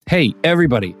Hey,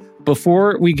 everybody.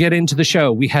 Before we get into the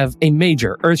show, we have a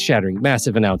major, earth-shattering,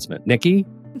 massive announcement. Nikki?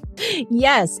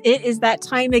 Yes, it is that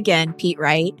time again, Pete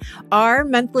Wright. Our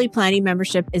monthly planning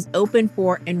membership is open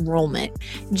for enrollment.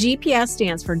 GPS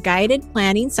stands for Guided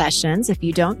Planning Sessions, if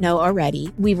you don't know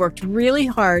already. We've worked really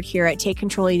hard here at Take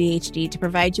Control ADHD to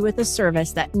provide you with a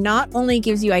service that not only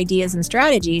gives you ideas and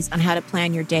strategies on how to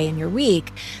plan your day and your week,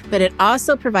 but it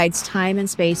also provides time and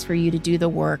space for you to do the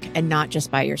work, and not just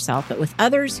by yourself, but with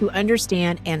others who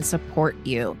understand and support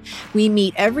you. We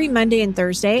meet every Monday and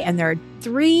Thursday, and there are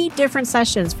 3 different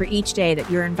sessions for each day that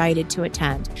you're invited to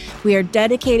attend. We are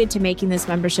dedicated to making this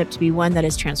membership to be one that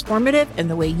is transformative in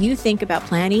the way you think about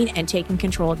planning and taking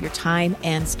control of your time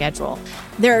and schedule.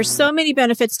 There are so many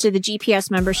benefits to the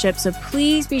GPS membership, so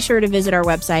please be sure to visit our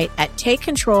website at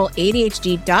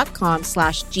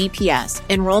takecontroladhd.com/GPS.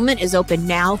 Enrollment is open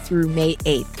now through May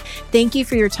 8th. Thank you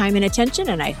for your time and attention,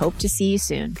 and I hope to see you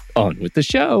soon. On with the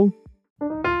show.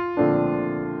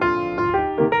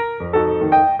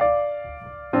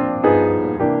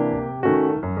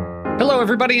 Hello,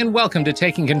 everybody, and welcome to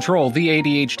Taking Control, the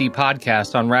ADHD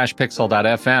podcast on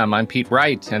rashpixel.fm. I'm Pete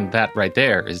Wright, and that right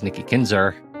there is Nikki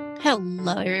Kinzer.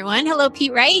 Hello, everyone. Hello,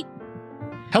 Pete Wright.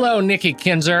 Hello, Nikki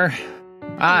Kinzer.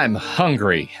 I'm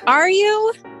hungry. Are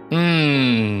you?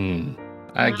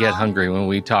 I get hungry when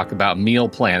we talk about meal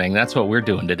planning. That's what we're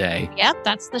doing today. Yep,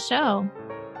 that's the show.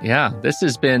 Yeah, this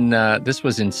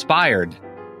was inspired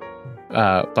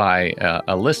by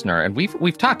a listener, and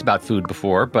we've talked about food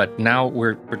before, but now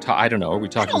I don't know, are we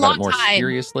talking about it more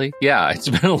seriously? Yeah, it's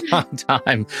been a long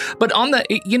time. But on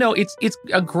it's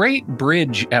a great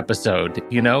bridge episode,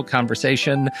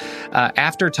 conversation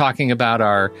after talking about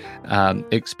our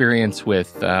experience with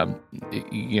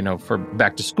for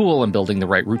back to school and building the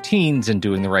right routines and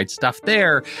doing the right stuff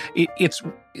there.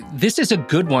 This is a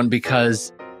good one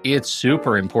because it's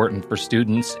super important for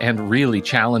students and really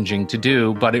challenging to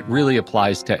do, but it really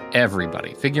applies to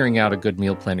everybody. Figuring out a good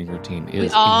meal planning routine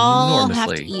is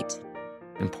enormously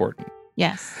important.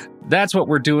 Yes. That's what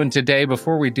we're doing today.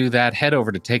 Before we do that, head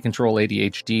over to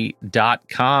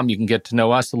takecontroladhd.com. You can get to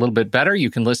know us a little bit better. You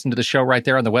can listen to the show right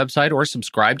there on the website or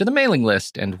subscribe to the mailing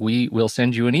list, and we will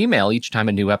send you an email each time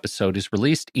a new episode is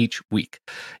released each week.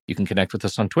 You can connect with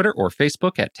us on Twitter or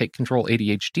Facebook at Take Control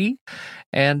ADHD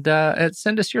and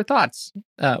send us your thoughts.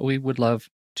 We would love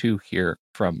to hear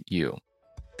from you.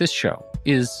 This show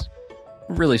is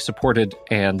really supported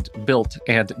and built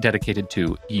and dedicated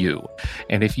to you.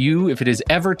 And if it has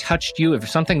ever touched you, if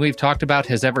something we've talked about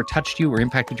has ever touched you or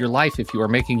impacted your life, if you are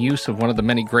making use of one of the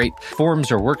many great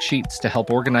forms or worksheets to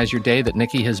help organize your day that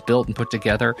Nikki has built and put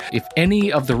together, if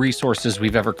any of the resources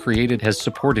we've ever created has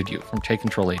supported you from Take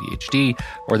Control ADHD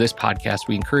or this podcast,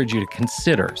 we encourage you to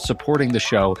consider supporting the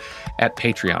show at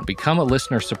Patreon. Become a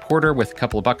listener supporter with a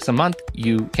couple of bucks a month.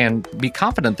 You can be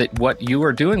confident that what you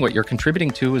are doing, what you're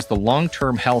contributing to, is the long-term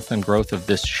health and growth of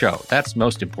this show. That's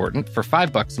most important. For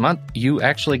 $5 a month, you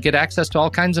actually get access to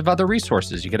all kinds of other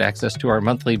resources. You get access to our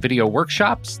monthly video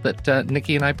workshops that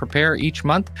Nikki and I prepare each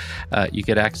month. You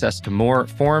get access to more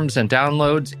forms and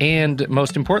downloads. And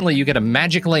most importantly, you get a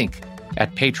magic link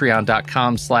at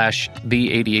patreon.com/the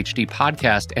ADHD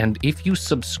podcast. And if you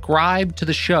subscribe to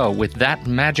the show with that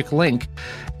magic link,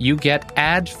 you get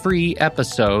ad-free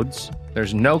episodes.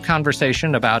 There's no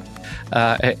conversation about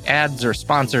ads or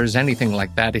sponsors, anything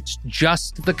like that. It's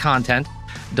just the content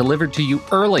delivered to you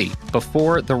early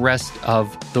before the rest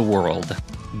of the world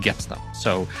gets them.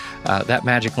 So that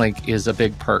magic link is a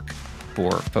big perk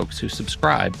for folks who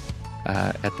subscribe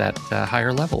at that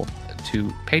higher level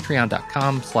to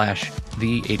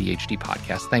patreon.com/the ADHD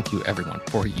podcast. Thank you, everyone,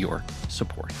 for your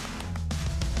support.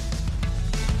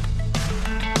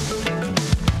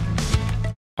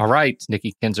 All right,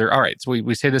 Nikki Kinzer. All right, so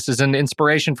we say this is an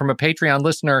inspiration from a Patreon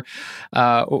listener.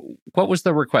 What was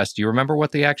the request? Do you remember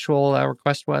what the actual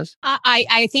request was?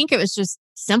 I think it was just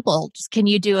simple. Just, can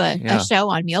you do a show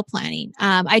on meal planning?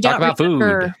 I don't Talk about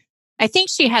remember. Food. I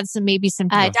think she had some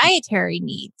dietary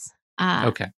needs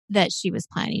that she was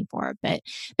planning for. But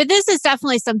this is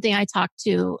definitely something I talk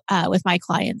to with my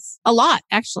clients a lot,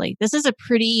 actually. This is a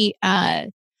pretty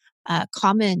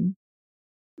common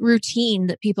routine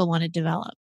that people want to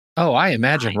develop. Oh, I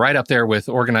imagine right up there with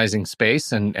organizing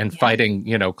space and fighting,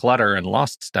 clutter and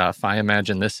lost stuff. I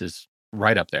imagine this is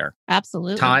right up there.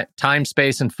 Absolutely. Time,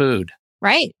 space, and food.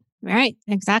 Right.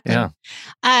 Exactly. Yeah.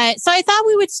 So I thought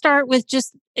we would start with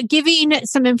just giving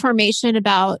some information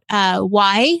about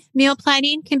why meal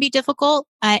planning can be difficult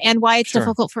and why it's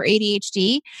difficult for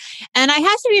ADHD. And I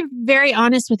have to be very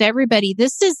honest with everybody.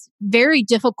 This is very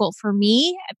difficult for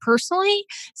me personally.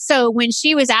 So when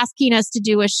she was asking us to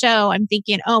do a show, I'm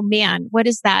thinking, oh man, what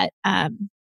is that?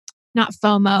 not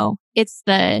FOMO, it's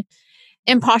the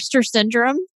imposter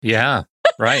syndrome. Yeah,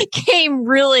 right. Came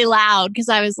really loud because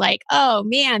I was like, oh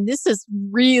man, this is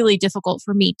really difficult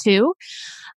for me too.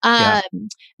 Yeah.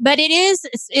 But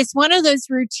it's one of those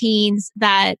routines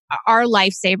that are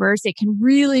lifesavers. It can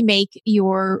really make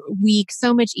your week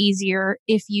so much easier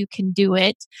if you can do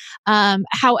it.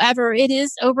 However, it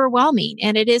is overwhelming,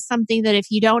 and it is something that if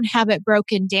you don't have it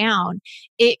broken down,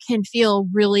 it can feel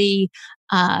really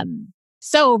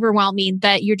so overwhelming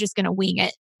that you're just going to wing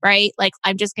it, right? Like,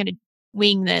 I'm just going to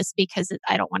wing this because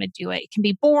I don't want to do it. It can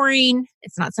be boring.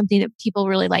 It's not something that people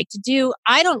really like to do.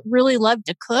 I don't really love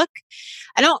to cook.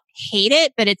 I don't hate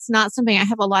it, but it's not something I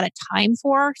have a lot of time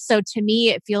for. So to me,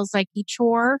 it feels like a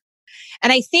chore.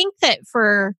 And I think that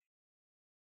for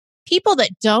people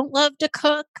that don't love to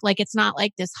cook, like it's not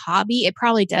like this hobby, it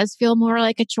probably does feel more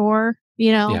like a chore,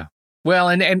 you know? Yeah. Well,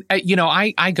 and you know,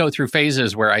 I go through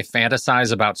phases where I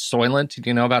fantasize about Soylent. Do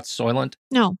you know about Soylent?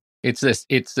 No. It's this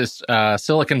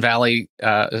Silicon Valley.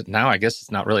 Now I guess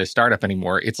it's not really a startup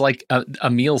anymore. It's like a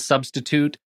meal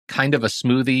substitute, kind of a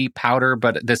smoothie powder.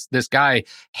 But this guy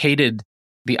hated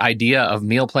the idea of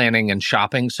meal planning and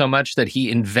shopping so much that he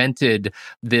invented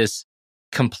this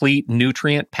complete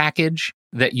nutrient package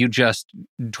that you just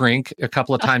drink a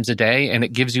couple of times a day, and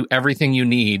it gives you everything you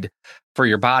need for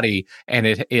your body, and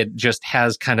it just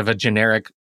has kind of a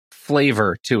generic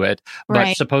flavor to it, but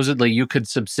Right. supposedly you could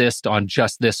subsist on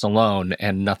just this alone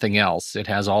and nothing else. It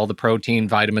has all the protein,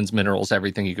 vitamins, minerals,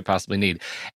 everything you could possibly need.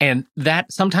 And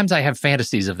that sometimes I have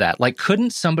fantasies of that. Like,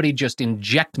 couldn't somebody just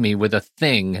inject me with a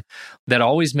thing that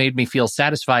always made me feel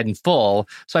satisfied and full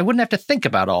so I wouldn't have to think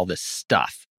about all this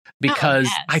stuff? Because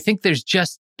yes. I think there's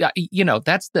just, you know,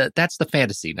 that's the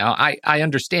fantasy. Now, I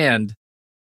understand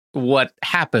what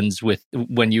happens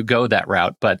when you go that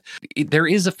route, but there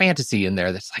is a fantasy in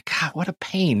there that's like, God, what a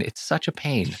pain. It's such a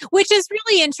pain. Which is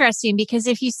really interesting because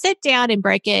if you sit down and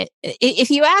break it, if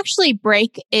you actually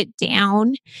break it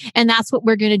down, and that's what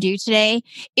we're going to do today,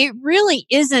 it really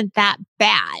isn't that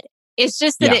bad. It's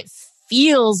just that it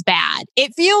feels bad.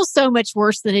 It feels so much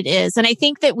worse than it is. And I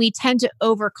think that we tend to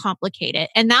overcomplicate it.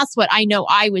 And that's what I know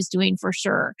I was doing for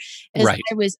sure. Is Right.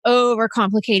 I was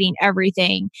overcomplicating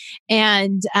everything.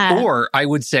 And or I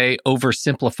would say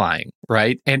oversimplifying,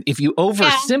 right? And if you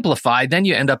oversimplify, then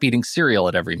you end up eating cereal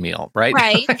at every meal, right?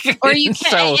 Right. Or you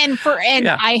can, So,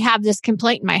 I have this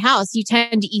complaint in my house. You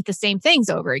tend to eat the same things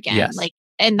over again. Yes. Like,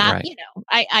 and that, Right. you know,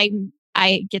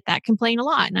 I get that complaint a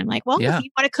lot. And I'm like, well, Yeah. if you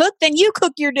want to cook, then you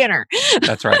cook your dinner.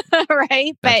 That's right.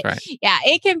 Right. That's But right. yeah,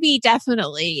 it can be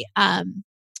definitely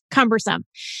cumbersome.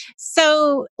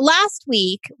 So last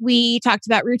week we talked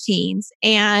about routines.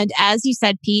 And as you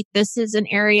said, Pete, this is an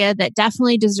area that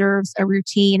definitely deserves a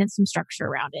routine and some structure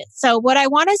around it. So what I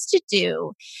want us to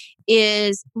do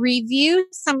is review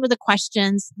some of the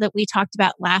questions that we talked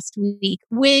about last week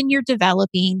when you're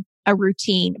developing a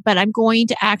routine, but I'm going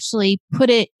to actually put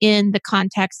it in the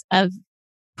context of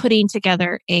putting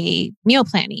together a meal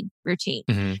planning routine.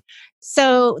 Mm-hmm.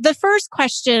 So the first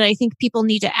question I think people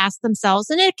need to ask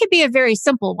themselves, and it could be a very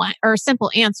simple one or a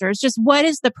simple answer, is just what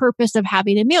is the purpose of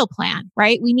having a meal plan,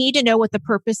 right? We need to know what the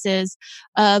purpose is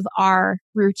of our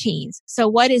routines. So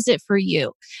what is it for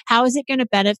you? How is it going to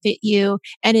benefit you?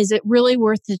 And is it really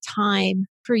worth the time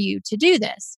for you to do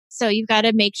this? So you've got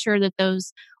to make sure that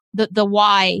the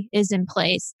why is in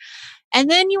place. And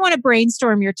then you want to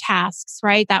brainstorm your tasks,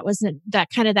 right? That was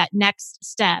that next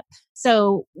step.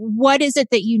 So what is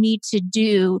it that you need to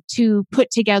do to put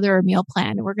together a meal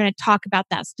plan? And we're going to talk about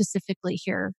that specifically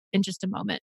here in just a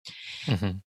moment.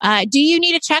 Mm-hmm. Do you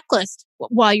need a checklist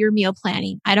while you're meal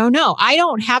planning? I don't know. I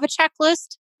don't have a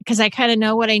checklist because I kind of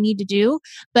know what I need to do,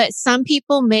 but some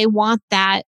people may want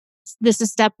that. This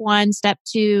is step 1, step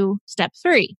 2, step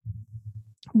 3.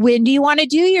 When do you want to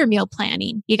do your meal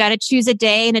planning? You got to choose a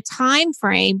day and a time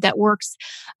frame that works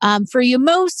for you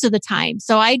most of the time.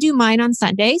 So I do mine on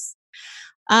Sundays.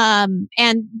 And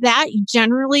that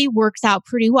generally works out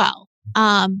pretty well.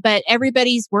 But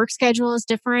everybody's work schedule is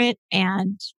different.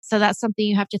 And so that's something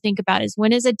you have to think about is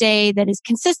when is a day that is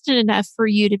consistent enough for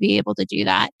you to be able to do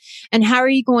that? And how are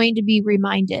you going to be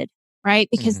reminded? Right?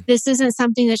 Because this isn't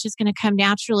something that's just going to come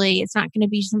naturally. It's not going to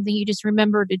be something you just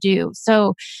remember to do.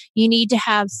 So you need to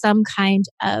have some kind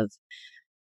of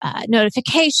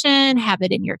notification, have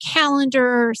it in your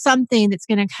calendar, something that's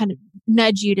going to kind of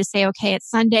nudge you to say, okay, it's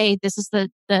Sunday. This is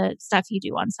the stuff you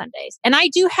do on Sundays. And I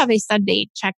do have a Sunday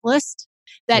checklist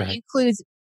that includes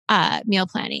meal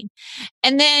planning.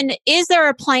 And then is there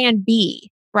a plan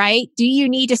B, right? Do you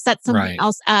need to set something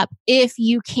else up if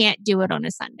you can't do it on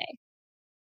a Sunday?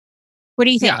 What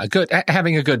do you think? Yeah,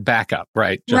 having a good backup,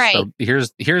 right? So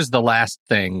here's the last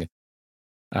thing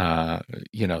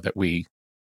that we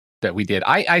did.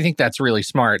 I think that's really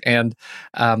smart. And,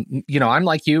 I'm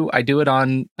like you. I do it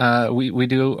on, we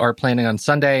do our planning on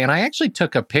Sunday. And I actually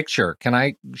took a picture. Can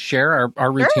I share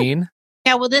our routine?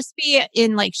 Yeah, will this be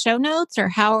in like show notes or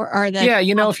how are the? Yeah,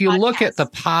 if you look at the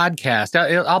podcast,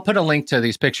 I'll put a link to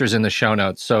these pictures in the show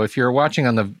notes. So if you're watching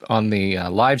on the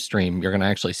live stream, you're going to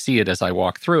actually see it as I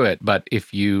walk through it. But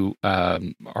if you are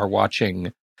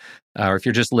watching, or if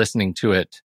you're just listening to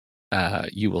it,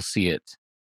 you will see it,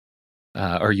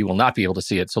 or you will not be able to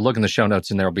see it. So look in the show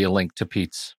notes, and there will be a link to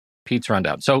Pete's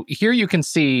rundown. So here you can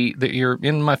see that you're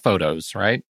in my photos,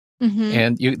 right? Mm-hmm.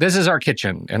 And this is our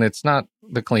kitchen, and it's not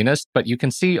the cleanest, but you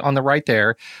can see on the right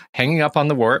there, hanging up on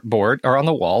the board or on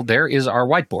the wall, there is our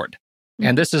whiteboard. Mm-hmm.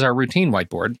 And this is our routine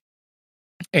whiteboard.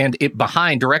 And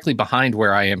directly behind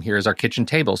where I am here is our kitchen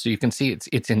table. So you can see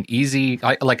it's an easy,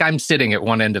 I'm sitting at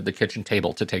one end of the kitchen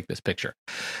table to take this picture.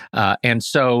 And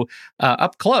so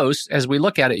up close, as we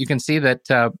look at it, you can see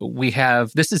that we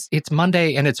have, it's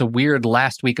Monday and it's a weird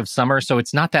last week of summer. So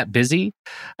it's not that busy.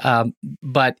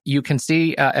 But you can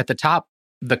see at the top,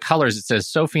 the colors, it says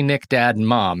Sophie, Nick, Dad, and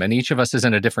Mom, and each of us is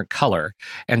in a different color.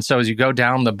 And so as you go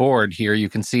down the board here, you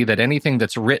can see that anything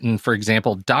that's written, for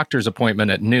example, doctor's appointment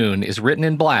at noon is written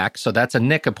in black. So that's a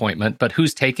Nick appointment, but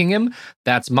who's taking him?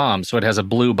 That's Mom. So it has a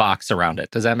blue box around it.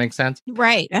 Does that make sense?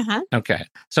 Right. Uh-huh. Okay.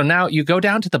 So now you go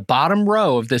down to the bottom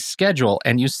row of this schedule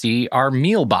and you see our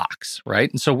meal box,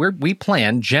 right? And so we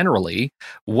plan generally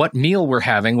what meal we're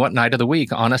having, what night of the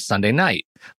week on a Sunday night.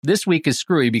 This week is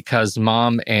screwy because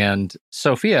Mom and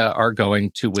Sophia are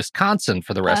going to Wisconsin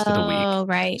for the rest of the week. Oh,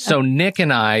 right. So Nick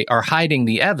and I are hiding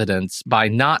the evidence by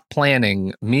not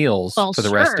planning meals for the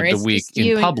rest of the week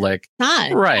in public.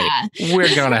 Right. Yeah.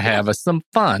 We're going to have some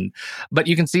fun. But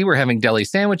you can see we're having deli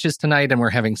sandwiches tonight and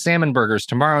we're having salmon burgers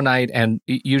tomorrow night. And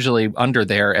usually under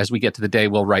there, as we get to the day,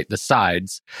 we'll write the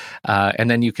sides. And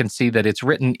then you can see that it's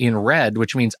written in red,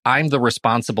 which means I'm the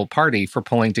responsible party for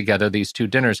pulling together these two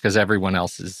dinners because everyone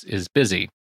else is busy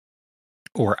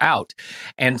or out.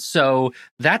 And so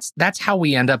that's how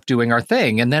we end up doing our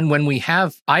thing. And then when we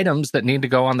have items that need to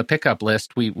go on the pickup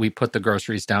list, we put the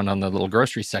groceries down on the little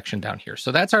grocery section down here.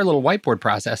 So that's our little whiteboard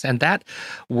process. And that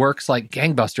works like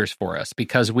gangbusters for us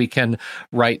because we can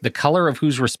write the color of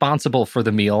who's responsible for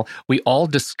the meal. We all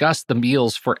discuss the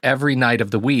meals for every night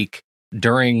of the week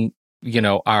during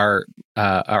our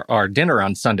dinner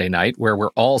on Sunday night, where we're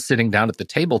all sitting down at the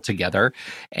table together,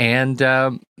 and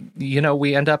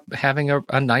we end up having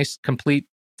a nice complete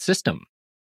system.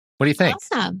 What do you think?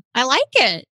 Awesome! I like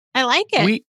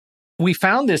it. We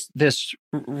found this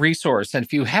resource, and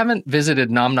if you haven't visited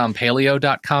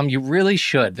nomnompaleo.com, you really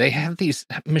should. They have these.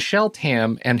 Michelle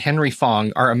Tam and Henry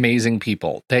Fong are amazing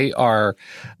people. They are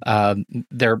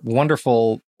they're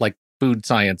wonderful, food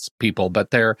science people, but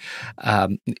they're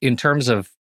in terms of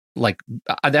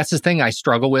that's the thing I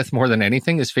struggle with more than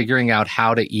anything is figuring out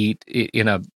how to eat in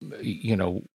a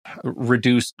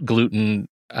reduced gluten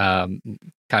kind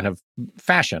of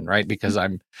fashion, right? Because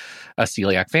I'm a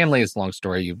celiac family. It's a long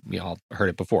story. You all heard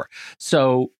it before.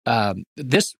 So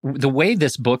the way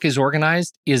this book is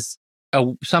organized is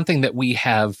something that we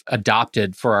have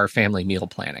adopted for our family meal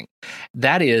planning.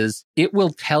 That is, it'll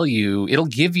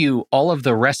give you all of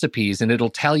the recipes and it'll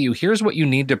tell you, here's what you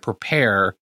need to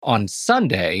prepare on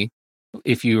Sunday.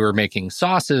 If you are making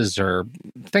sauces or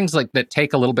things like that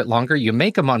take a little bit longer, you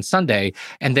make them on Sunday,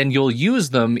 and then you'll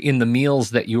use them in the meals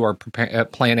that you are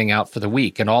planning out for the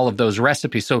week and all of those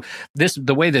recipes. So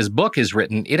the way this book is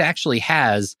written, it actually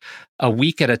has a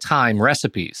week at a time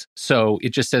recipes. So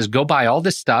it just says, go buy all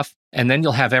this stuff, and then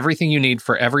you'll have everything you need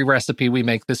for every recipe we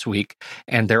make this week.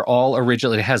 And they're all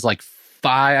original. It has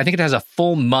I think it has a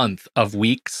full month of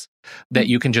weeks that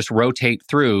you can just rotate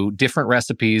through different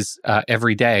recipes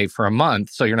every day for a month.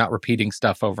 So you're not repeating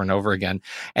stuff over and over again.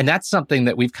 And that's something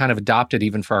that we've kind of adopted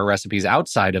even for our recipes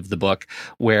outside of the book,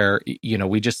 where,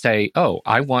 we just say, oh,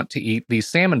 I want to eat these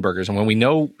salmon burgers. And when we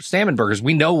know salmon burgers,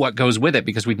 we know what goes with it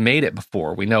because we've made it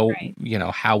before. We know, right,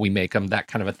 how we make them, that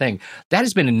kind of a thing. That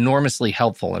has been enormously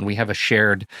helpful. And we have a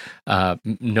shared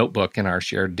notebook in our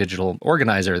shared digital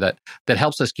organizer that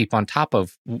helps us keep on top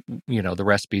of, the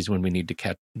recipes when we need to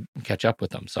catch up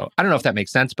with them. So I don't know if that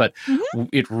makes sense, but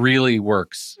it really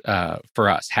works for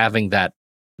us having that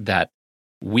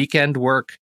weekend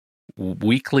work,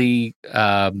 weekly,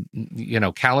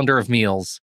 calendar of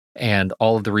meals and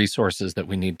all of the resources that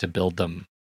we need to build them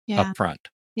up front.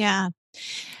 Yeah.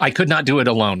 I could not do it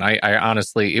alone. I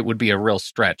honestly, it would be a real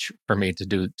stretch for me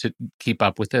to keep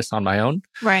up with this on my own.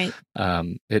 Right.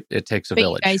 It takes a But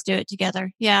village. you guys do it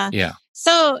together. Yeah. Yeah.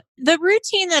 So the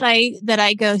routine that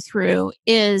I go through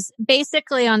is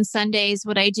basically on Sundays,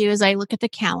 what I do is I look at the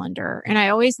calendar and I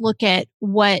always look at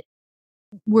what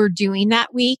we're doing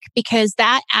that week, because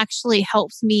that actually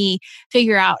helps me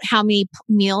figure out how many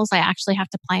meals I actually have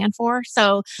to plan for.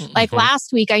 So like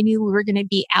last week, I knew we were going to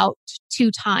be out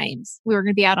 2 times. We were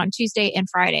going to be out on Tuesday and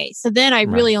Friday. So then I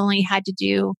really only had to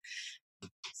do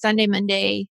Sunday,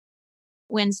 Monday,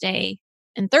 Wednesday,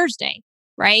 and Thursday.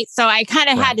 Right. So I kind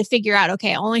of had to figure out,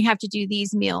 okay, I only have to do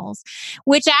these meals,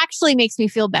 which actually makes me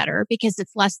feel better because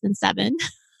it's less than 7.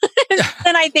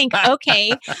 Then I think,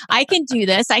 okay, I can do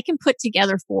this. I can put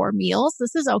together 4 meals.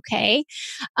 This is okay.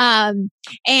 And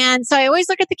so I always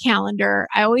look at the calendar.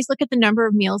 I always look at the number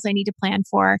of meals I need to plan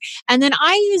for. And then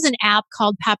I use an app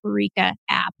called Paprika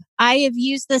app. I have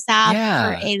used this app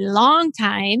for a long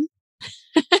time.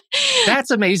 That's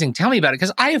amazing. Tell me about it,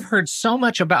 because I have heard so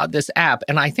much about this app,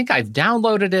 and I think I've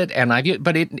downloaded it,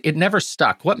 but it never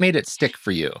stuck. What made it stick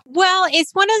for you? Well,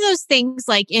 it's one of those things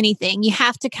like anything. You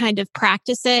have to kind of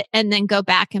practice it and then go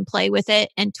back and play with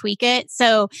it and tweak it.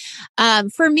 So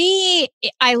for me,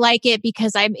 I like it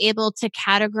because I'm able to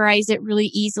categorize it really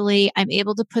easily. I'm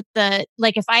able to put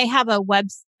if I have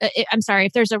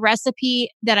if there's a recipe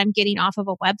that I'm getting off of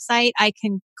a website, I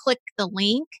can click the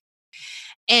link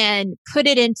and put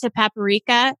it into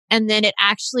Paprika, and then it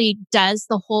actually does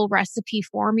the whole recipe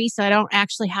for me. So I don't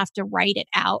actually have to write it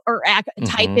out or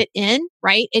type it in,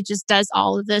 right? It just does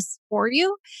all of this for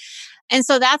you. And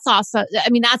so that's also,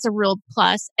 that's a real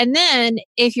plus. And then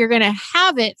if you're going to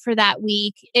have it for that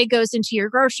week, it goes into your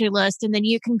grocery list, and then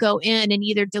you can go in and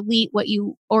either delete what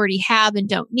you already have and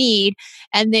don't need.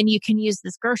 And then you can use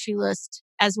this grocery list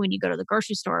as when you go to the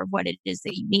grocery store of what it is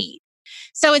that you need.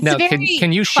 So it's now,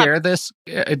 can you share this?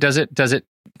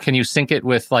 Can you sync it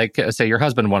with, like, say your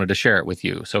husband wanted to share it with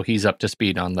you, so he's up to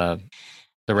speed on the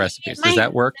recipes? Does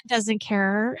that work? Doesn't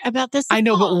care about this. I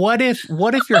know, but what if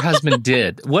your husband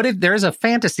did? What if there's a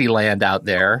fantasy land out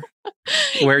there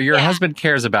where your husband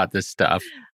cares about this stuff?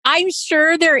 I'm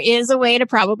sure there is a way to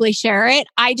probably share it.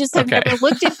 I just have never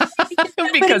looked at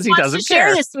it because he doesn't care.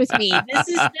 Share this with me. This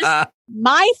is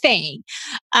my thing.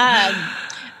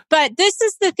 But this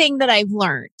is the thing that I've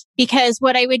learned, because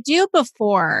what I would do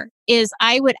before is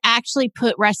I would actually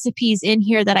put recipes in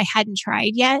here that I hadn't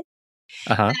tried yet.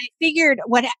 And I figured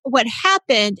what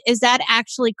happened is that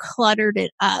actually cluttered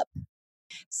it up.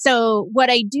 So what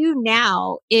I do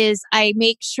now is I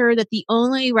make sure that the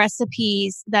only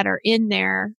recipes that are in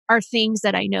there are things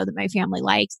that I know that my family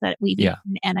likes, that we've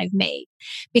eaten and I've made,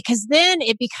 because then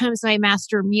it becomes my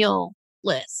master meal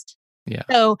list. Yeah.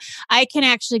 So I can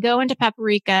actually go into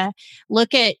Paprika,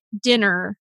 look at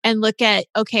dinner, and look at,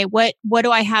 okay, what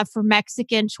do I have for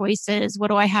Mexican choices? What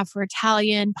do I have for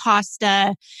Italian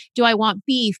pasta? Do I want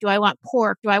beef? Do I want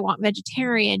pork? Do I want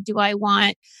vegetarian? Do I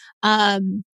want,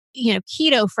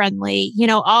 keto friendly?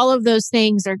 All of those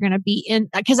things are going to be in,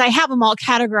 because I have them all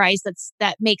categorized.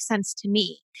 That makes sense to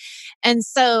me. And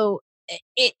so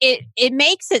it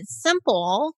makes it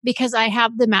simple because I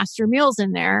have the master meals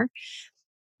in there.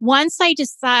 Once I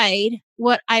decide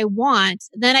what I want,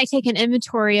 then I take an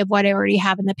inventory of what I already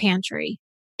have in the pantry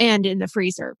and in the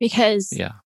freezer, because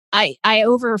I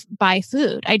overbuy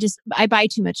food. I buy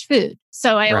too much food.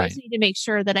 So I always need to make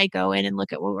sure that I go in and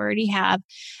look at what we already have.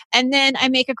 And then I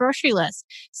make a grocery list.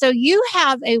 So you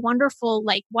have a wonderful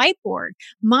whiteboard.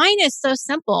 Mine is so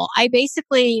simple. I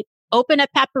basically open up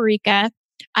Paprika.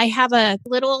 I have a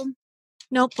little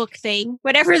notebook thing,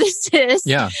 whatever this is.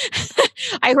 Yeah.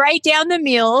 I write down the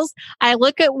meals. I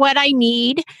look at what I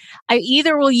need. I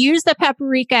either will use the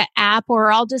Paprika app or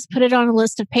I'll just put it on a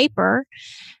list of paper.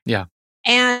 Yeah.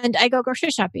 And I go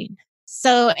grocery shopping.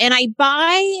 And I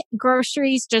buy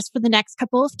groceries just for the next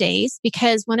couple of days,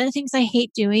 because one of the things I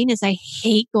hate doing is I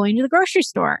hate going to the grocery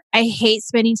store. I hate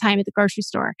spending time at the grocery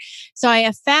store. So I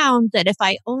have found that if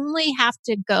I only have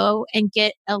to go and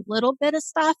get a little bit of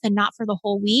stuff and not for the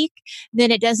whole week, then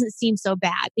it doesn't seem so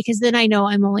bad, because then I know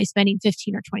I'm only spending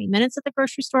 15 or 20 minutes at the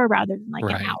grocery store rather than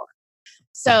an hour.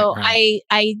 So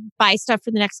I buy stuff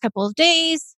for the next couple of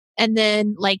days. And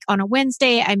then on a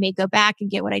Wednesday, I may go back and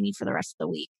get what I need for the rest of the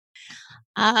week.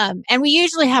 And we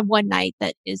usually have one night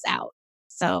that is out.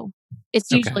 So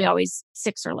it's usually always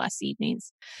 6 or less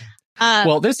evenings.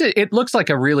 Well, it looks like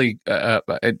a really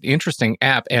an interesting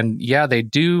app, and yeah, they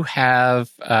do have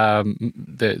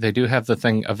the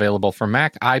thing available for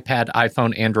Mac, iPad,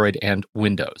 iPhone, Android, and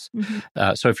Windows.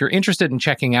 So if you're interested in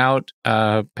checking out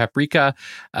Paprika,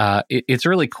 it's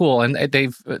really cool, and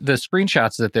the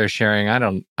screenshots that they're sharing. I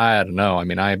don't know. I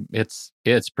mean,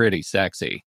 it's pretty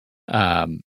sexy.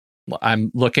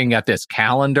 I'm looking at this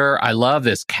calendar. I love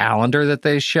this calendar that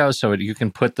they show, so you can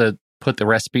put the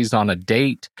recipes on a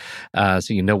date,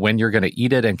 so you know when you're going to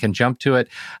eat it and can jump to it.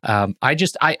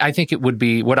 I think it would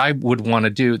be what I would want to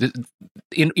do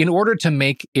in order to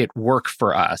make it work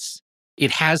for us.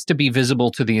 It has to be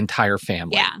visible to the entire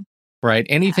family. Yeah. Right.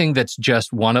 Anything that's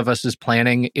just one of us is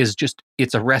planning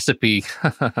it's a recipe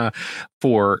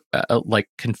for like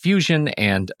confusion,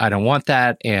 and I don't want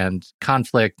that, and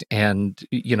conflict. And,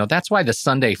 that's why the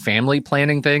Sunday family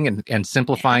planning thing and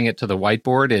simplifying it to the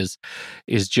whiteboard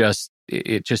is just,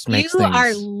 it just makes things. You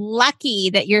are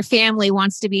lucky that your family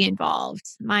wants to be involved.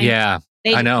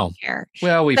 I know. Care.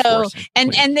 Well, we force them.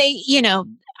 And they,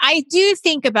 I do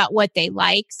think about what they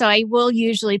like. So I will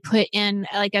usually put in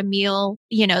like a meal,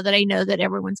 that I know that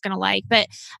everyone's going to like. But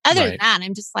other than that,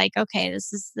 I'm just like, okay,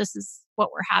 this is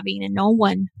what we're having, and no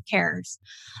one cares.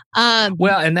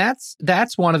 Well, and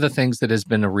that's one of the things that has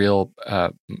been a real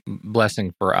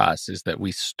blessing for us, is that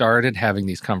we started having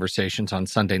these conversations on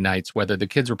Sunday nights, whether the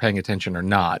kids were paying attention or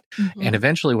not. Mm-hmm. And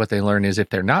eventually what they learn is if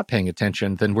they're not paying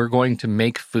attention, then we're going to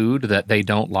make food that they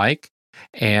don't like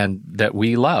and that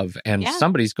we love. And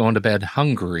somebody's going to bed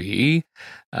hungry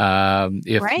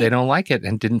if they don't like it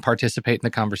and didn't participate in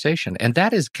the conversation. And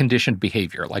that is conditioned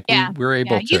behavior. Like we're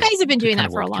able to. You guys have been doing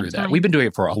that for a long time. We've been doing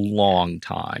it for a long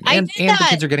time. And the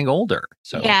kids are getting older.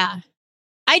 So yeah,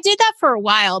 I did that for a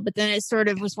while, but then it sort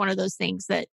of was one of those things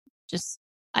that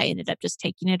I ended up just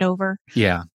taking it over.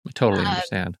 Yeah, I totally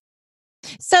understand.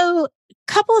 So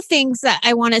a couple of things that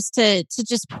I want us to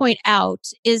just point out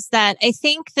is that I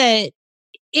think that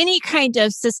any kind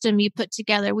of system you put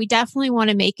together, we definitely want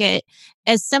to make it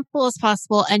as simple as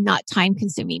possible and not time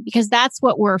consuming, because that's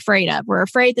what we're afraid of. We're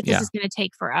afraid that this is going to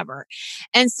take forever.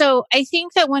 And so I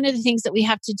think that one of the things that we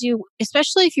have to do,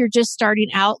 especially if you're just starting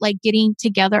out, like getting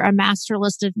together a master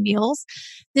list of meals,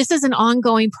 this is an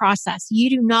ongoing process. You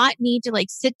do not need to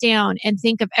sit down and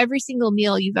think of every single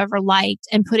meal you've ever liked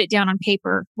and put it down on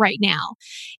paper right now.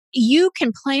 You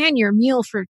can plan your meal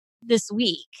for this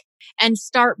week and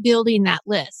start building that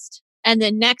list. And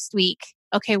then next week,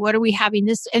 okay, what are we having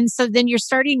this? And so then you're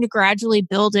starting to gradually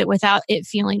build it without it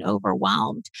feeling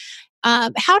overwhelmed. How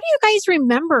do you guys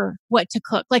remember what to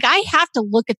cook? Like, I have to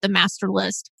look at the master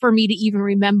list for me to even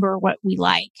remember what we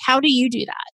like. How do you do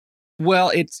that?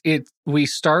 Well, we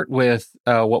start with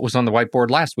what was on the whiteboard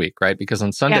last week, right? Because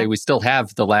on Sunday, we still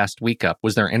have the last week up.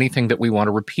 Was there anything that we want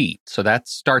to repeat? So that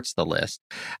starts the list.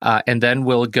 And then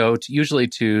we'll go usually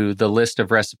to the list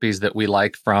of recipes that we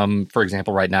like from, for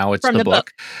example, right now, it's the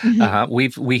book.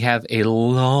 Mm-hmm. We have a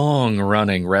long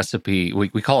running recipe. We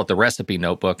call it the recipe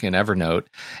notebook in Evernote.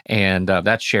 And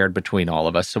that's shared between all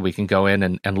of us. So we can go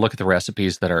in and look at the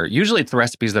recipes usually it's the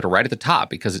recipes that are right at the top,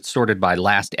 because it's sorted by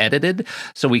last edited.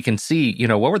 So we can see,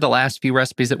 what were the last few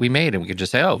recipes that we made, and we could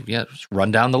just say, just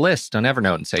run down the list on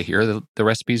Evernote and say, here are the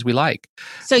recipes we like.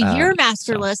 So your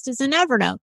master list is in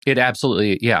Evernote. It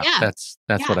absolutely, that's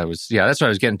what I was, that's what I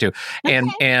was getting to. Okay.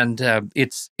 And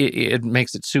it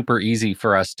makes it super easy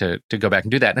for us to go back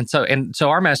and do that. And so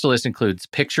our master list includes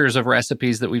pictures of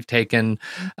recipes that we've taken,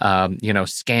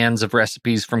 scans of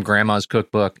recipes from Grandma's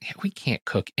cookbook. We can't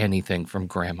cook anything from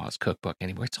Grandma's cookbook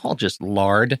anymore. It's all just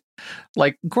lard.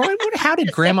 Like, how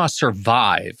did Grandma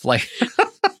survive? Like,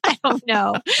 I don't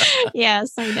know.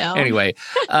 Yes, I know. Anyway,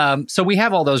 so we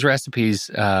have all those recipes,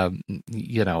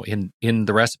 in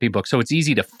the recipe book. So it's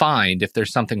easy to find if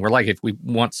there's something we're like. If we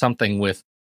want something with,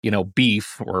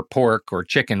 beef or pork or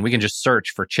chicken, we can just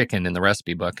search for chicken in the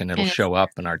recipe book and it'll show up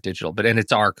in our digital. And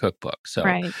it's our cookbook. So,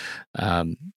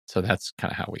 so that's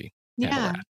kind of how we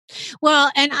handle that. Well,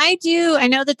 and I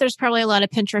know that there's probably a lot of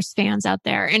Pinterest fans out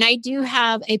there, and I do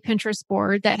have a Pinterest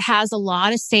board that has a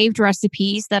lot of saved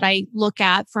recipes that I look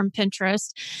at from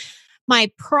Pinterest. My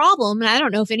problem, and I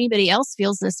don't know if anybody else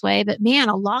feels this way, but man,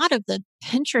 a lot of the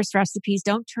Pinterest recipes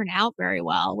don't turn out very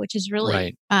well, which is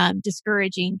really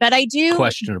discouraging. But I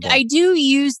do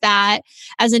use that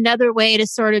as another way to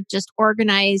sort of just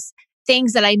organize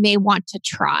things that I may want to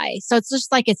try. So it's just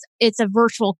like it's a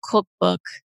virtual cookbook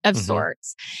of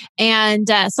sorts. And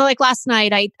so like last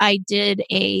night, I did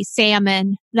a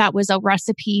salmon that was a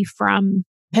recipe from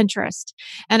Pinterest.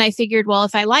 And I figured, well,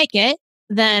 if I like it,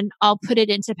 then I'll put it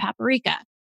into Paprika.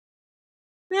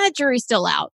 jury's still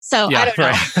out. So I don't know.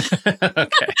 Right.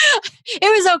 Okay.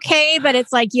 It was okay, but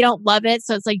it's like you don't love it.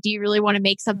 So it's like, do you really want to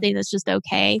make something that's just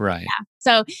okay? Right. Yeah.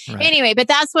 So Right. anyway, but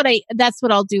that's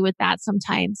what I'll do with that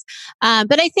sometimes.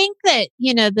 But I think that,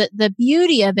 the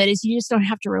beauty of it is you just don't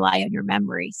have to rely on your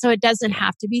memory. So it doesn't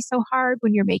have to be so hard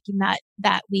when you're making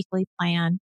that weekly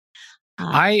plan.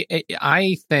 I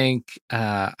think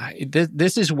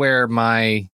this is where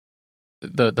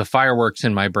the fireworks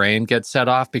in my brain get set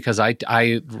off, because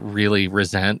I really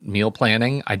resent meal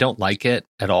planning. I don't like it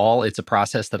at all. It's a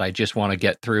process that I just want to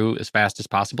get through as fast as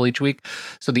possible each week.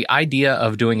 So the idea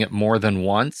of doing it more than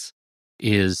once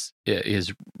is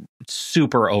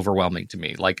super overwhelming to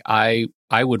me. Like I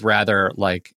would rather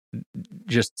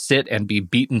just sit and be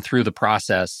beaten through the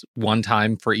process one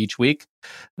time for each week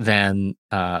than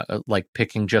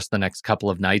picking just the next couple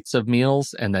of nights of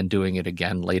meals and then doing it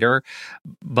again later.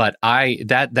 But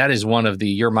that is one of the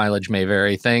your mileage may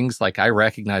vary things. Like I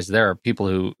recognize there are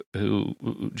people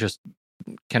who just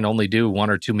can only do one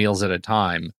or two meals at a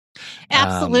time.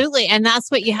 Absolutely. And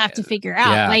that's what you have to figure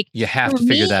out. Yeah, you have to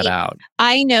figure that out.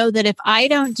 I know that if I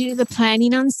don't do the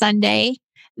planning on Sunday,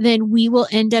 then we will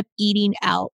end up eating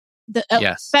out.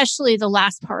 Especially the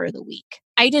last part of the week.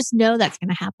 I just know that's going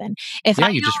to happen. If I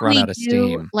you just run out of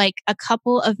steam. Like a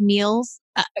couple of meals,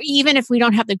 even if we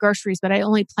don't have the groceries, but I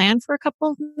only plan for a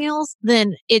couple of meals,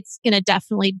 then it's going to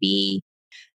definitely be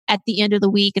at the end of the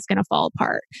week, it's going to fall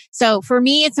apart. So for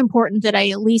me, it's important that I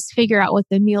at least figure out what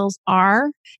the meals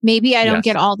are. Maybe I don't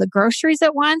get all the groceries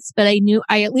at once, but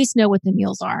I at least know what the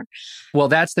meals are. Well,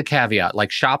 that's the caveat.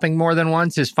 Like shopping more than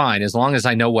once is fine as long as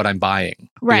I know what I'm buying.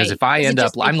 Right. Because if I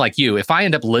I'm like you, if I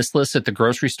end up listless at the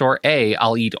grocery store,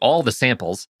 I'll eat all the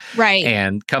samples. Right.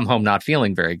 And come home not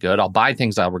feeling very good. I'll buy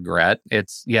things I'll regret.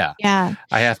 Yeah.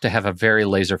 I have to have a very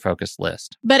laser focused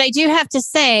list. But I do have to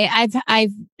say,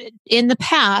 I've in the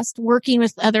past, working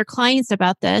with other clients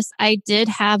about this, I did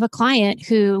have a client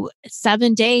who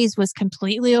 7 days was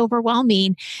completely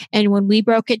overwhelming. And when we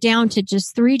broke it down to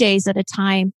just 3 days at a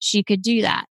time, she could do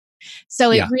that. So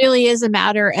it really is a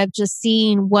matter of just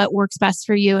seeing what works best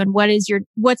for you and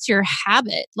what's your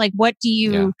habit? Like, what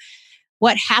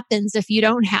happens if you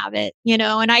don't have it,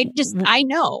 and I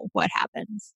know what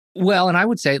happens. Well, and I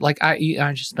would say,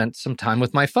 I just spent some time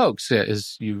with my folks,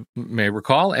 as you may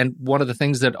recall. And one of the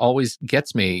things that always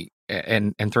gets me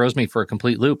and throws me for a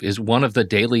complete loop is one of the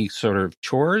daily sort of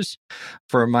chores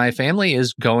for my family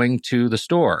is going to the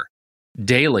store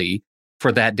daily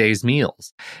for that day's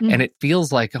meals. Mm-hmm. And it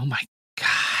feels like, oh my God,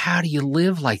 how do you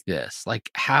live like this? Like,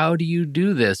 how do you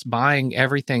do this, buying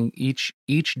everything each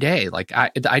day? Like,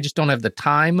 I just don't have the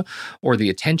time or the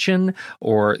attention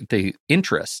or the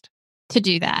interest to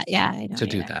do that. Yeah. I don't to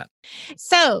do that.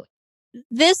 So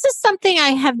this is something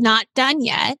I have not done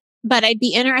yet, but I'd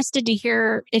be interested to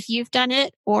hear if you've done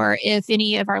it or if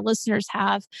any of our listeners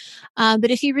have.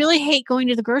 But if you really hate going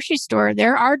to the grocery store,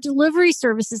 there are delivery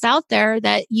services out there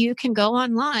that you can go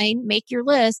online, make your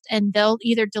list, and they'll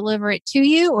either deliver it to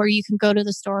you or you can go to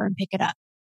the store and pick it up.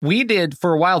 We did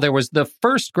for a while. There was the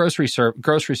first grocery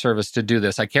service to do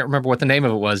this. I can't remember what the name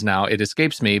of it was now. It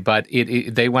escapes me, but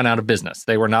they went out of business.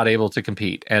 They were not able to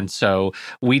compete. And so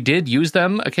we did use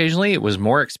them occasionally. It was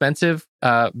more expensive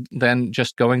than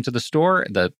just going to the store.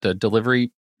 The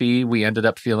delivery fee, we ended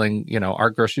up feeling, our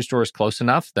grocery store is close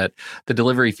enough that the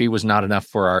delivery fee was not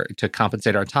enough to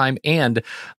compensate our time. And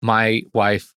my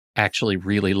wife actually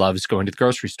really loves going to the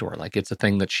grocery store. Like it's a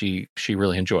thing that she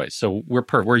really enjoys. So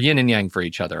we're yin and yang for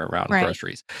each other around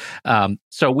groceries.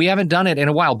 So we haven't done it in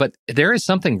a while, but there is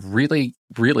something really,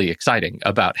 really exciting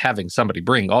about having somebody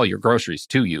bring all your groceries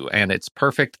to you. And it's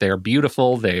perfect. They're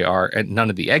beautiful. And none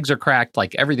of the eggs are cracked.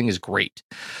 Like everything is great.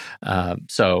 And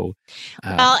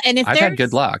if I've had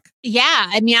good luck. Yeah.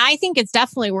 I mean, I think it's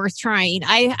definitely worth trying.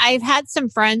 I've had some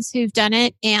friends who've done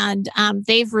it and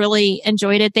they've really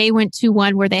enjoyed it. They went to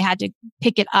one where they had to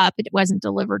pick it up. It wasn't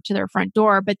delivered to their front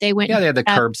door, but they went. Yeah, they had the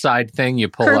curbside thing. You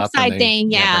pull up. Curbside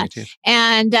thing, yeah.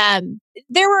 And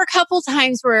there were a couple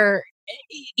times where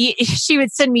she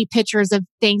would send me pictures of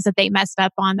things that they messed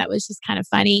up on. That was just kind of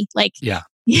funny. Like,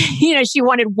 she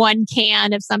wanted one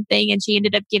can of something and she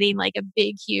ended up getting like a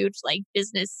big, huge, like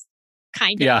business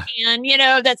kind of can,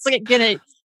 that's like gonna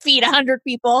feed 100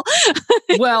 people.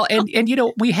 Well, and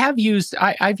we have used,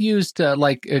 I've used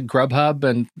like Grubhub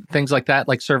and things like that,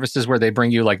 like services where they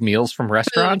bring you like meals from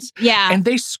restaurants. Yeah. And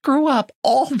they screw up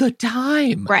all the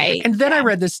time. Right. And then I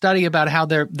read this study about how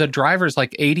the drivers,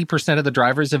 like 80% of the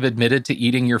drivers have admitted to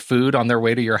eating your food on their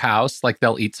way to your house. Like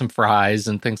they'll eat some fries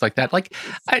and things like that. Like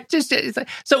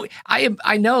so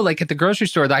I know like at the grocery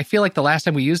store, I feel like the last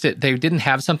time we used it, they didn't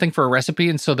have something for a recipe.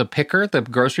 And so the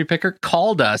grocery picker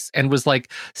called us and was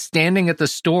like standing at the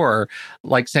store,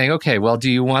 like saying, okay, well,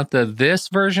 do you want this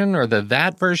version or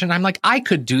that version? I'm like, I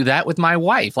could do that with my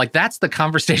wife. Like, that's the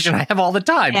conversation I have all the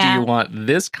time. Yeah. Do you want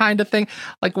this kind of thing?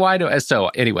 Like, why do I? So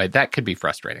anyway, that could be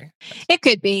frustrating. It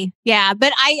could be. Yeah.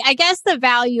 But I guess the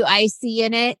value I see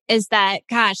in it is that,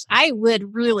 gosh, I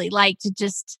would really like to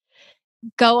just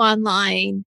go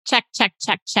online, check.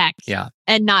 Yeah.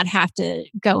 And not have to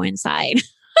go inside.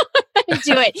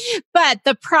 Do it. But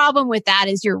the problem with that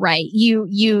is you're right.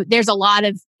 There's a lot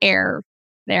of error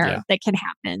there that can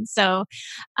happen. So,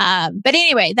 but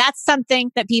anyway, that's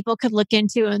something that people could look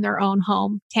into in their own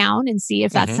hometown and see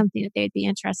if that's something that they'd be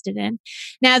interested in.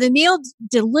 Now, the meal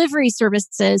delivery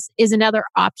services is another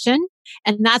option.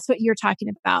 And that's what you're talking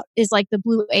about is like the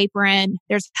Blue Apron.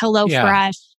 There's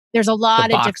HelloFresh. There's a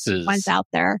lot of different ones out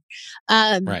there.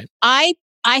 Right. I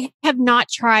have not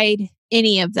tried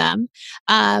any of them.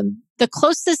 The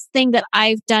closest thing that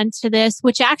I've done to this,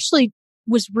 which actually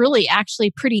was really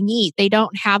pretty neat. They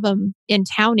don't have them in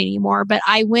town anymore, but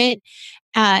I went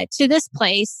to this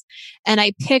place and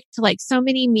I picked like so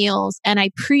many meals and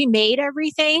I pre-made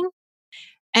everything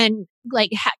and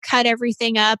like cut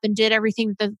everything up and did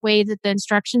everything the way that the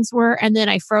instructions were. And then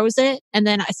I froze it. And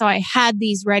then I had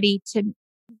these ready to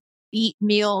eat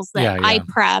meals that I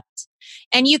prepped.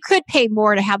 And you could pay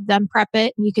more to have them prep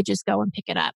it, and you could just go and pick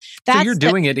it up. So you're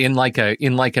doing it in like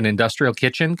an industrial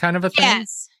kitchen kind of a thing?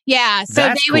 Yes. Yeah. So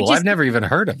that's cool. I've never even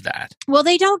heard of that. Well,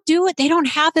 they don't do it. They don't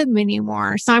have them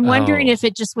anymore. So I'm wondering if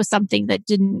it just was something that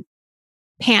didn't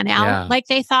pan out like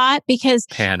they thought, because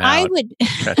I would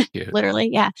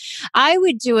literally, I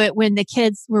would do it when the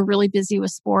kids were really busy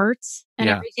with sports and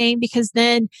everything, because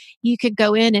then you could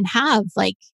go in and have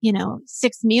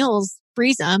 6 meals,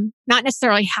 freeze them, not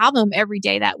necessarily have them every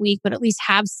day that week, but at least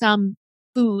have some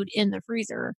food in the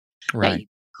freezer that you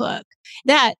cook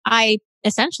that I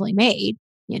essentially made,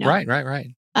 Right.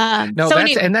 No, so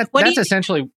that's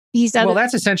essentially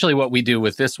that's essentially what we do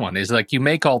with this one is like you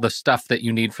make all the stuff that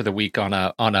you need for the week on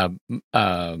a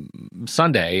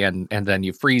Sunday and then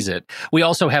you freeze it. We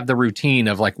also have the routine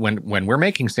of like when we're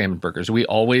making salmon burgers, we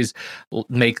always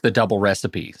make the double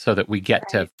recipe so that we get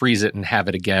to freeze it and have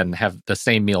it again, have the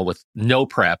same meal with no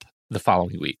prep the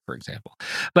following week, for example.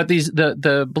 But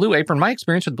the Blue Apron, my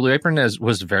experience with Blue Apron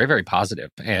was very, very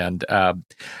positive. And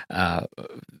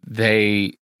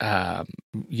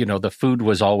the food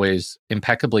was always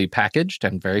impeccably packaged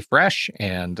and very fresh,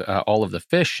 and all of the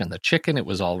fish and the chicken, it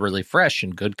was all really fresh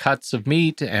and good cuts of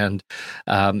meat. And,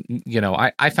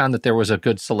 I found that there was a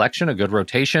good selection, a good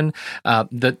rotation.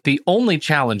 The only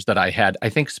challenge that I had, I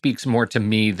think speaks more to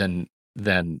me than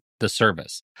the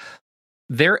service.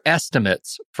 Their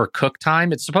estimates for cook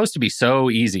time, it's supposed to be so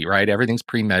easy, right? Everything's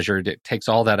pre-measured. It takes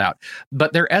all that out.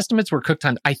 But their estimates for cook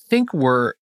time, I think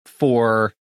were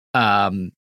for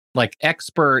like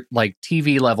expert, like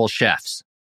TV level chefs.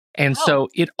 And so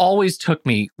it always took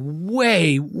me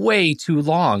way, way too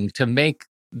long to make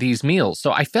these meals.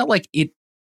 So I felt like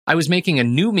I was making a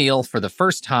new meal for the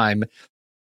first time,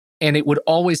 and it would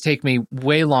always take me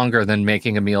way longer than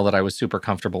making a meal that I was super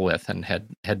comfortable with and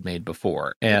had made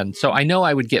before. And so I know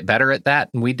I would get better at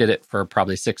that. And we did it for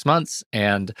probably 6 months.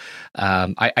 And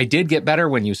I did get better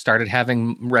when you started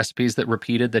having recipes that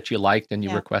repeated that you liked and you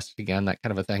requested again, that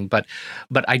kind of a thing. But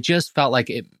I just felt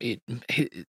like it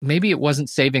maybe it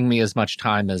wasn't saving me as much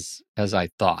time as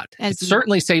I thought. It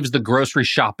certainly saves the grocery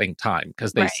shopping time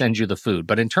because they send you the food.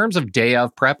 But in terms of day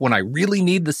of prep, when I really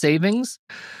need the savings,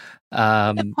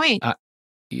 good point.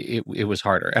 It was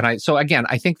harder. And I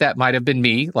think that might have been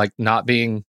me, like not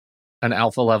being an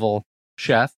alpha level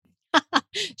chef.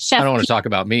 Chef I don't want to talk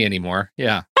about me anymore.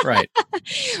 Yeah, right.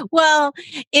 Well,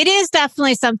 it is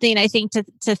definitely something I think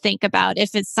to think about.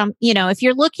 If it's if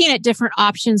you're looking at different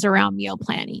options around meal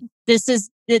planning,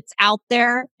 it's out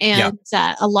there, and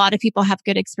a lot of people have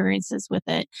good experiences with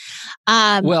it.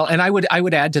 Well, and I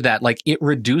would add to that, like it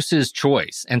reduces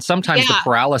choice, and sometimes the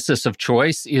paralysis of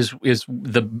choice is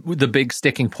the big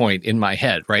sticking point in my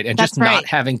head, right? And just not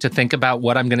having to think about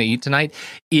what I'm going to eat tonight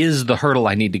is the hurdle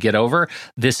I need to get over.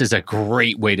 This is a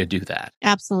great way to do that.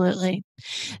 Absolutely.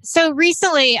 So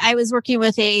recently, I was working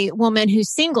with a woman who's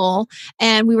single,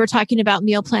 and we were talking about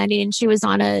meal planning, and she was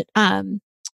on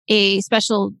a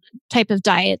special type of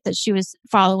diet that she was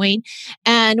following.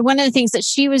 And one of the things that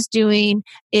she was doing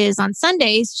is on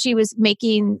Sundays, she was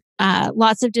making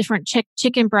lots of different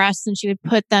chicken breasts, and she would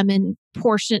put them in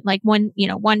portion, like one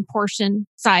portion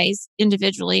size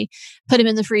individually, put them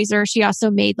in the freezer. She also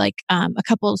made like a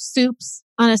couple of soups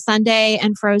on a Sunday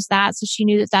and froze that. So she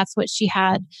knew that that's what she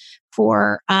had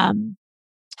for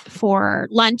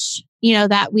lunch,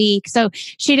 that week. So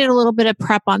she did a little bit of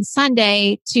prep on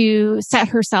Sunday to set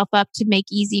herself up to make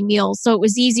easy meals. So it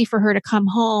was easy for her to come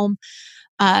home,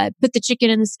 put the chicken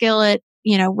in the skillet,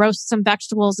 roast some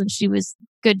vegetables, and she was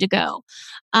good to go.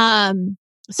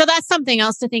 So that's something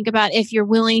else to think about if you're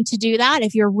willing to do that,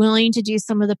 if you're willing to do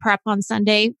some of the prep on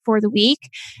Sunday for the week.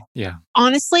 Yeah.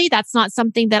 Honestly, that's not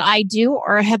something that I do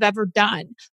or have ever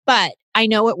done, but I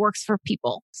know it works for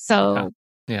people. So,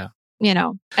 yeah.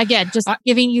 Again, just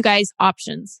giving you guys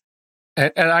options.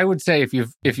 And I would say if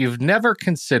you've never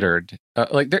considered,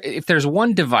 if there's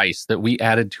one device that we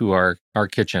added to our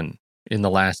kitchen in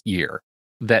the last year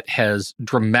that has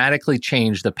dramatically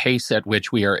changed the pace at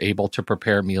which we are able to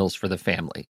prepare meals for the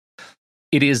family,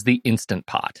 it is the Instant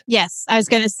Pot. Yes, I was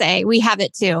going to say we have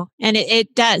it too, and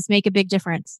it does make a big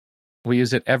difference. We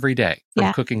use it every day,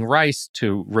 from cooking rice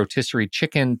to rotisserie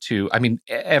chicken to,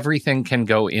 everything can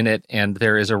go in it. And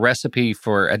there is a recipe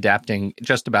for adapting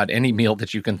just about any meal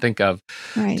that you can think of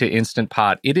to Instant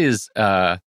Pot. It is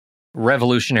a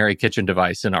revolutionary kitchen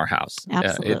device in our house.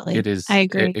 Absolutely. It is I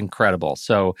agree. Incredible.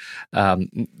 So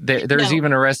there's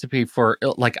even a recipe for,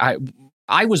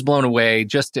 I was blown away.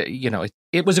 Just,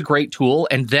 it was a great tool.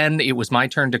 And then it was my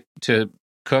turn to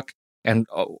cook. And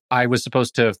I was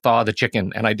supposed to thaw the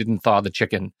chicken, and I didn't thaw the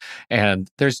chicken.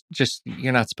 And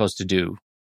you're not supposed to do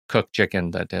cooked chicken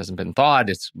that hasn't been thawed.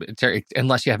 It's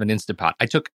unless you have an Instant Pot. I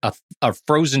took a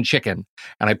frozen chicken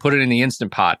and I put it in the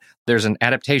Instant Pot. There's an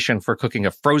adaptation for cooking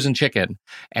a frozen chicken,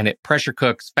 and it pressure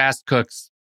cooks, fast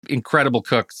cooks, incredible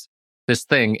cooks this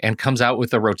thing, and comes out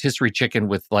with a rotisserie chicken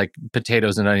with like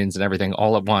potatoes and onions and everything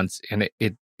all at once. And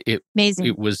it amazing.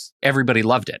 It was, everybody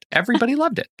loved it. Everybody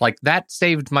loved it. Like, that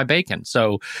saved my bacon.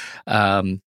 So,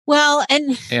 well,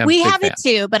 and we have it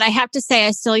too, but I have to say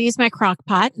I still use my crock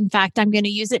pot. In fact, I'm going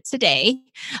to use it today.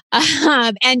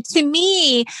 And to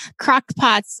me, crock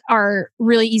pots are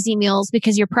really easy meals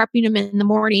because you're prepping them in the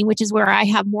morning, which is where I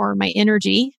have more of my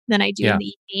energy than I do in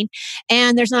the evening.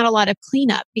 And there's not a lot of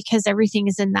cleanup because everything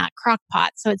is in that crock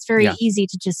pot. So it's very easy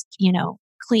to just,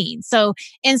 clean. So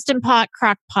Instant Pot,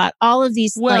 crock pot, all of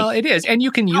these. Well, it is. And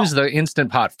you can use the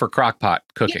Instant Pot for crock pot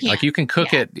cooking. You can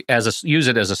cook it use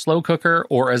it as a slow cooker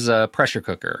or as a pressure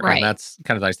cooker. Right. And that's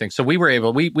kind of the nice thing. So we were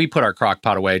able, we put our crock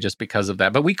pot away just because of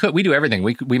that. But we do everything.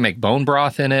 We make bone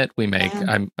broth in it. We make,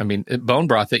 bone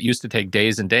broth that used to take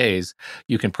days and days.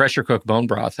 You can pressure cook bone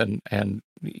broth and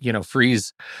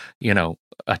freeze,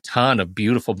 a ton of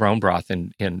beautiful bone broth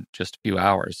in just a few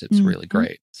hours. It's really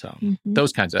great. So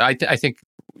those kinds of, I think,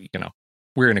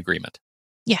 we're in agreement.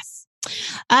 Yes.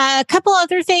 A couple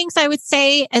other things I would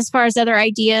say as far as other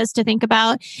ideas to think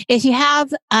about. If you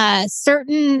have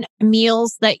certain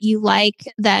meals that you like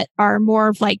that are more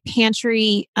of like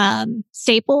pantry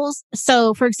staples.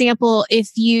 So for example,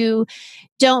 if you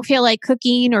don't feel like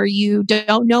cooking or you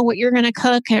don't know what you're going to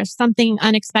cook or something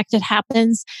unexpected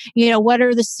happens, what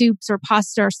are the soups or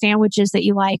pasta or sandwiches that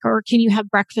you like? Or can you have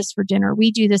breakfast for dinner?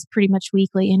 We do this pretty much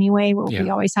weekly anyway, where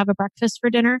we always have a breakfast for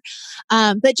dinner.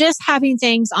 But just having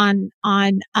things on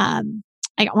I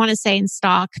don't want to say in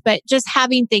stock, but just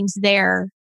having things there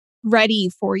ready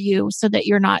for you so that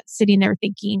you're not sitting there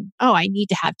thinking, oh, I need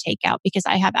to have takeout because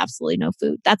I have absolutely no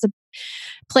food. That's a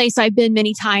place I've been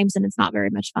many times and it's not very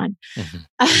much fun.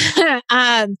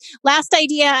 Last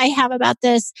idea I have about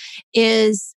this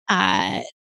is,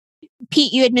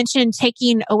 Pete, you had mentioned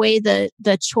taking away the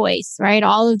choice, right?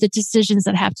 All of the decisions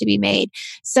that have to be made.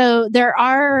 So there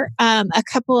are a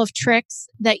couple of tricks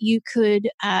that you could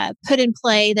put in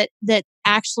play that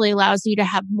actually allows you to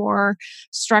have more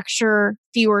structure,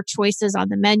 fewer choices on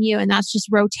the menu. And that's just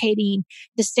rotating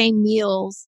the same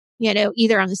meals,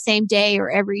 either on the same day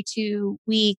or every 2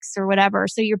 weeks or whatever.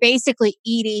 So you're basically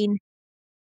eating,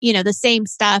 the same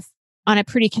stuff on a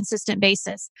pretty consistent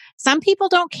basis. Some people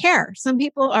don't care. Some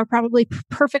people are probably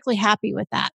perfectly happy with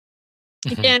that.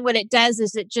 And what it does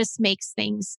is it just makes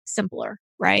things simpler,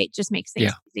 right? Just makes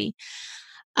things easy.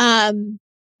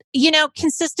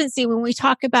 Consistency, when we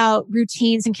talk about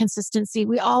routines and consistency,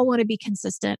 we all want to be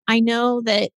consistent. I know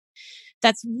that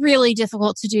that's really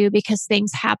difficult to do because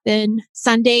things happen.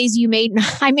 Sundays,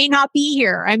 I may not be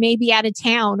here. I may be out of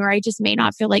town, or I just may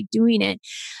not feel like doing it.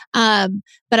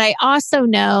 But I also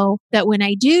know that when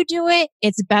I do it,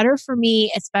 it's better for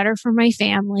me. It's better for my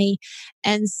family.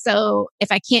 And so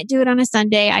if I can't do it on a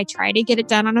Sunday, I try to get it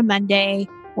done on a Monday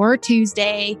or a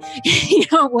Tuesday,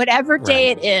 whatever day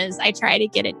it is, I try to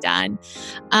get it done,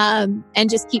 and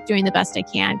just keep doing the best I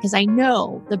can because I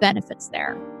know the benefits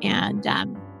there. And,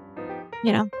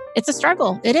 it's a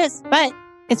struggle. It is, but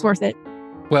it's worth it.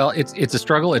 Well, it's a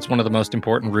struggle. It's one of the most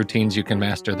important routines you can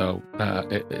master, though.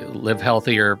 Live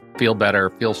healthier, feel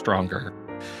better, feel stronger.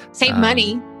 Save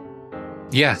money.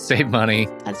 Yeah, save money.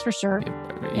 That's for sure.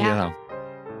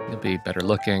 You'll be better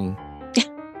looking.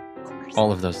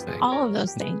 All of those things. All of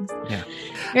those things. Yeah.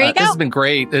 There you go. This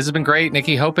has been great,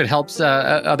 Nikki. Hope it helps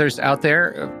others out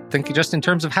there. Think just in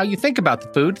terms of how you think about the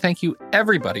food. Thank you,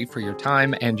 everybody, for your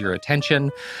time and your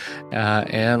attention.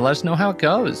 And let us know how it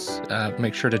goes.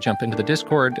 Make sure to jump into the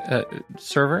Discord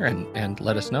server and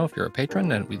let us know if you're a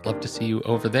patron. And we'd love to see you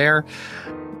over there.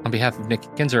 On behalf of Nikki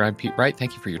Kinzer, I'm Pete Wright.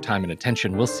 Thank you for your time and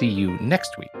attention. We'll see you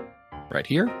next week, right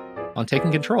here on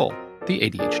Taking Control, the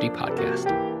ADHD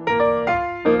podcast.